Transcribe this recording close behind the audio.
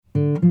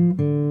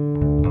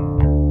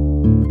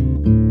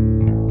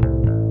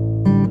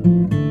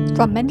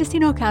From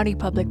Mendocino County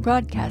Public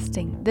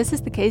Broadcasting, this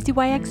is the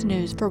KZYX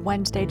News for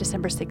Wednesday,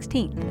 December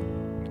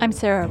 16th. I'm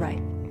Sarah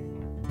Wright.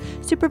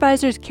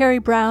 Supervisors Carrie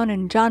Brown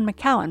and John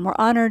McCowan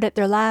were honored at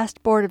their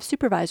last Board of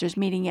Supervisors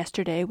meeting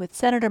yesterday, with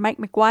Senator Mike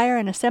McGuire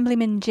and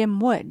Assemblyman Jim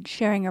Wood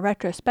sharing a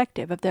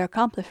retrospective of their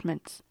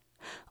accomplishments.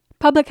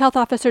 Public Health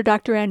Officer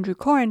Dr. Andrew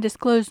Coren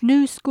disclosed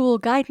new school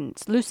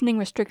guidance loosening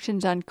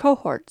restrictions on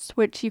cohorts,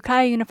 which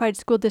Ukiah Unified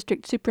School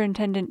District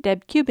Superintendent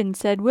Deb Cuban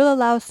said will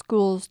allow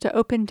schools to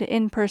open to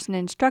in-person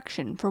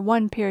instruction for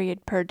one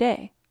period per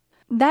day.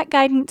 That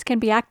guidance can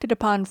be acted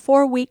upon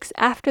 4 weeks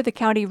after the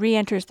county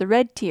re-enters the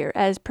red tier,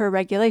 as per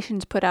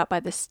regulations put out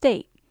by the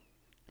state.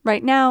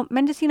 Right now,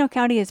 Mendocino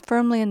County is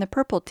firmly in the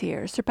purple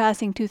tier,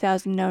 surpassing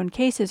 2,000 known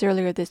cases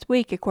earlier this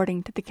week,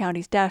 according to the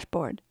county's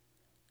dashboard.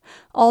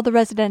 All the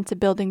residents of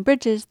Building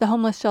Bridges, the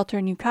homeless shelter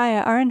in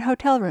Ukiah, are in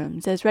hotel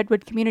rooms as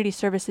Redwood Community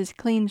Services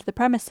cleans the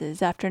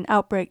premises after an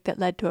outbreak that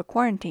led to a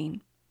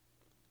quarantine.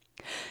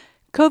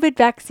 COVID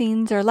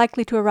vaccines are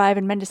likely to arrive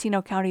in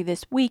Mendocino County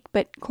this week,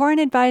 but Coren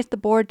advised the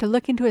board to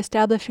look into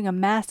establishing a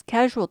mass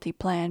casualty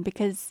plan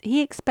because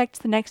he expects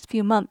the next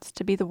few months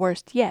to be the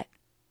worst yet.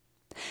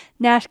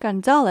 Nash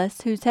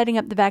Gonzalez, who's heading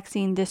up the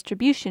vaccine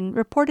distribution,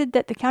 reported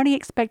that the county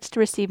expects to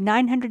receive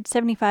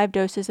 975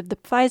 doses of the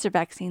Pfizer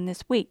vaccine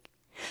this week,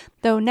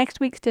 though next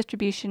week's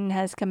distribution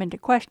has come into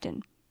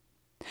question.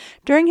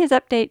 During his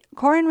update,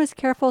 Coren was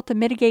careful to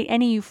mitigate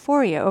any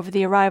euphoria over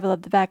the arrival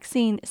of the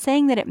vaccine,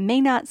 saying that it may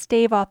not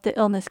stave off the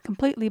illness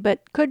completely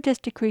but could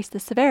just decrease the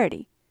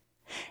severity.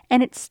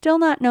 And it's still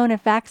not known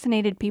if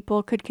vaccinated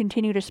people could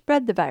continue to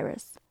spread the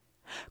virus.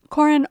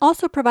 Coren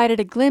also provided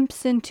a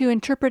glimpse into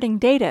interpreting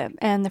data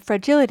and the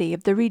fragility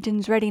of the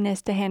region's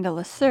readiness to handle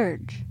a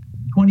surge.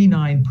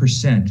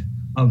 29%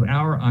 of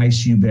our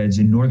ICU beds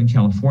in Northern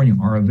California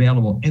are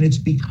available, and it's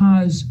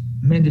because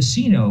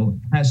Mendocino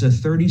has a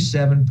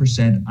 37%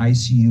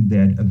 ICU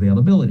bed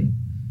availability.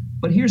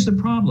 But here's the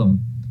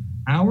problem.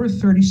 Our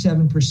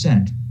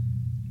 37%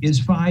 is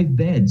 5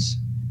 beds.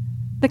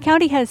 The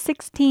county has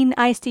 16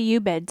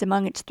 ICU beds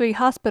among its 3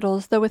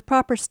 hospitals, though with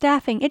proper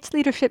staffing, its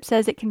leadership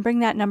says it can bring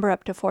that number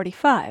up to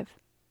 45.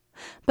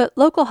 But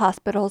local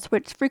hospitals,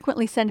 which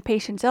frequently send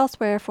patients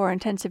elsewhere for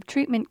intensive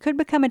treatment, could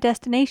become a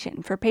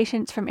destination for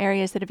patients from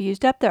areas that have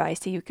used up their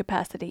ICU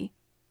capacity.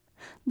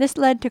 This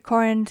led to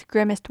Coren's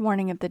grimmest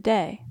warning of the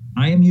day.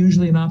 I am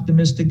usually an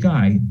optimistic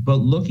guy, but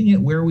looking at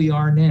where we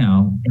are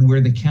now and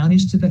where the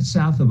counties to the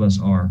south of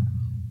us are,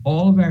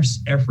 all of our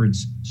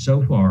efforts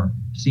so far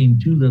seem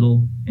too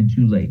little and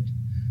too late.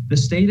 The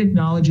state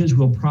acknowledges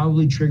we'll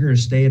probably trigger a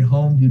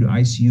stay-at-home due to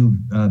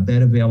ICU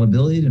bed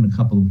availability in a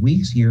couple of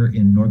weeks here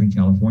in Northern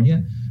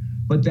California,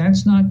 but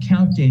that's not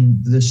counting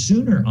the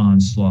sooner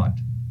onslaught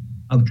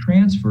of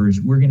transfers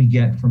we're going to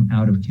get from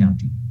out of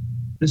county.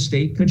 The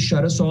state could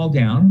shut us all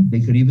down. They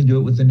could even do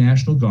it with the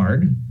National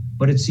Guard,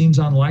 but it seems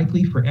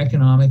unlikely for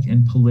economic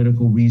and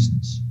political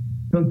reasons.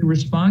 So to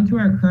respond to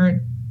our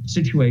current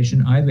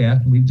situation, I've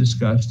asked and we've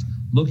discussed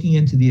looking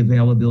into the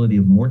availability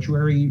of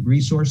mortuary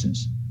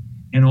resources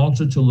and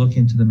also to look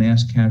into the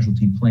mass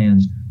casualty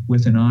plans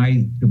with an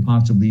eye to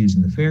possibly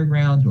using the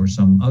fairgrounds or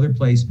some other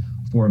place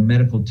for a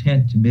medical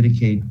tent to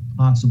mitigate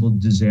possible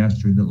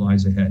disaster that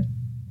lies ahead.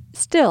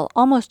 Still,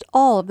 almost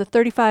all of the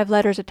 35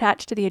 letters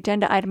attached to the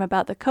agenda item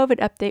about the COVID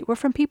update were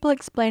from people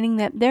explaining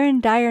that they're in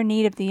dire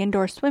need of the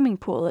indoor swimming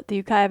pool at the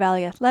Ukiah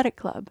Valley Athletic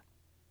Club.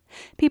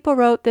 People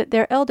wrote that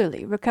they're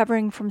elderly,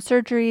 recovering from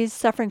surgeries,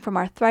 suffering from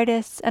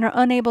arthritis, and are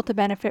unable to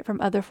benefit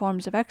from other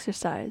forms of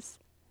exercise.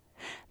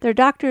 Their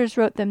doctors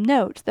wrote them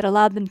notes that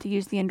allowed them to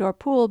use the indoor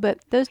pool, but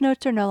those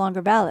notes are no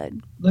longer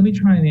valid. Let me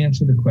try and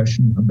answer the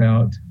question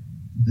about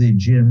the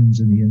gyms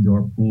and the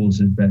indoor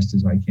pools as best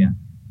as I can.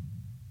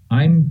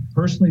 I'm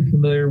personally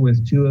familiar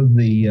with 2 of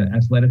the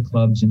athletic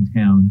clubs in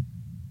town,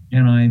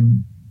 and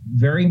I'm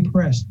very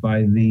impressed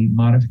by the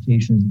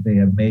modifications that they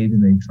have made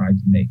and they've tried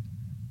to make.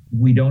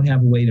 We don't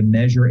have a way to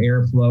measure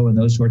airflow and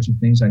those sorts of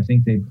things. I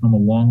think they've come a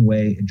long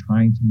way in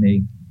trying to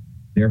make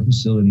their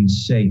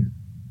facilities safe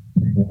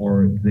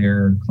for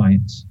their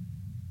clients.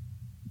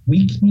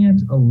 We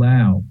can't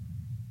allow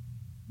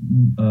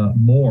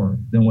more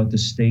than what the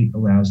state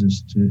allows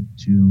us to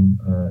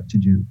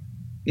do.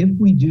 If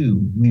we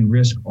do, we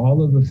risk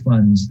all of the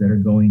funds that are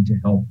going to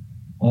help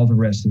all the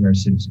rest of our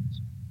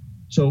citizens.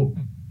 So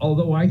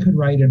although I could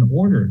write an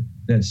order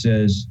that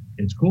says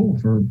it's cool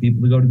for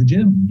people to go to the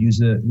gym, use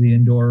the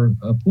indoor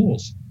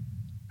pools,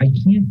 I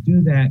can't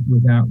do that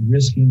without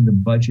risking the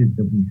budget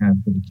that we have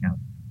for the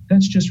county.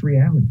 That's just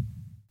reality.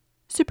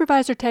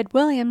 Supervisor Ted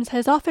Williams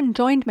has often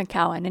joined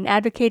McCowan in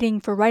advocating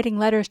for writing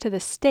letters to the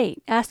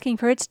state, asking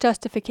for its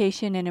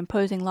justification in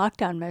imposing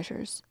lockdown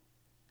measures.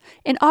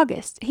 In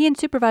August, he and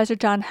Supervisor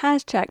John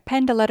Haschak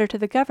penned a letter to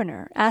the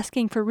governor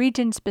asking for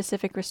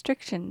region-specific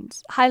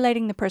restrictions,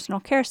 highlighting the personal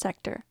care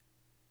sector.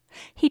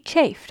 He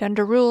chafed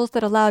under rules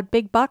that allowed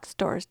big box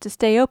stores to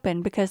stay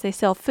open because they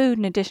sell food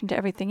in addition to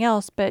everything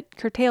else, but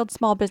curtailed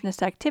small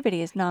business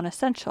activity as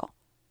non-essential.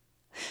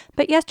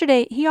 But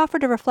yesterday, he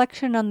offered a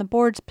reflection on the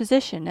board's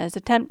position as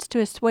attempts to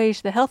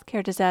assuage the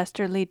healthcare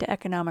disaster lead to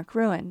economic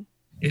ruin.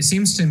 It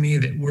seems to me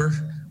that we're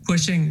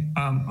pushing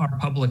our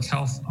public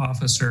health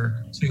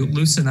officer to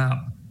loosen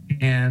up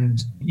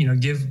and,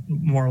 give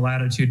more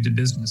latitude to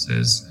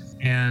businesses.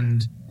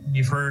 And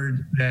you've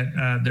heard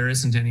that there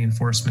isn't any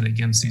enforcement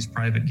against these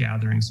private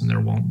gatherings, and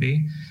there won't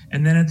be.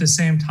 And then at the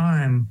same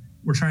time,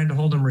 we're trying to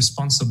hold them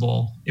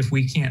responsible if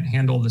we can't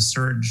handle the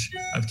surge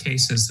of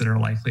cases that are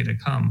likely to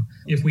come.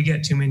 If we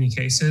get too many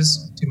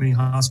cases, too many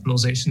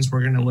hospitalizations, we're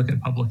going to look at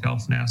public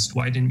health and ask,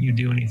 why didn't you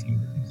do anything?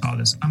 You saw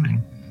this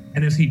coming.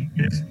 And if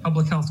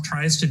public health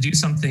tries to do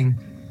something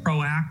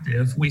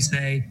proactive, we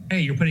say,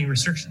 hey, you're putting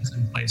restrictions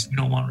in place. We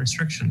don't want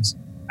restrictions.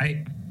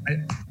 I'm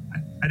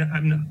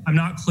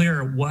not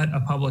clear what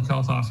a public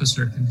health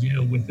officer can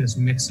do with this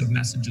mix of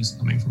messages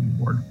coming from the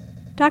board.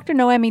 Dr.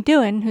 Noemi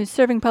Dewan, who's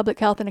serving public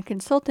health in a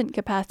consultant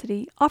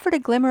capacity, offered a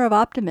glimmer of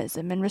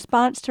optimism in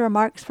response to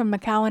remarks from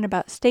McCowan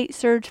about state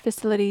surge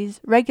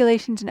facilities,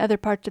 regulations in other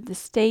parts of the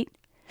state,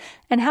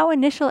 and how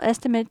initial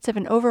estimates of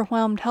an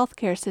overwhelmed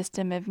healthcare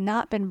system have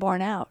not been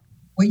borne out.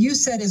 What you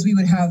said is we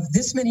would have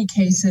this many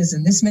cases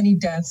and this many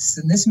deaths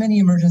and this many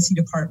emergency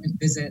department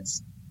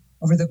visits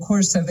over the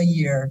course of a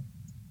year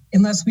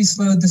unless we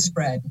slowed the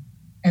spread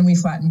and we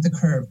flattened the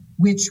curve,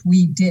 which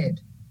we did.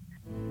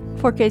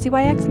 For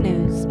KZYX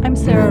News, I'm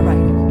Sarah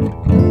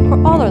Wright.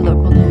 For all our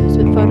local news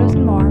with photos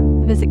and more,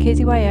 visit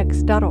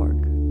kzyx.org.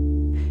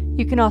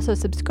 You can also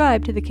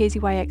subscribe to the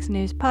KZYX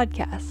News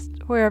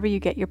podcast, wherever you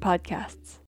get your podcasts.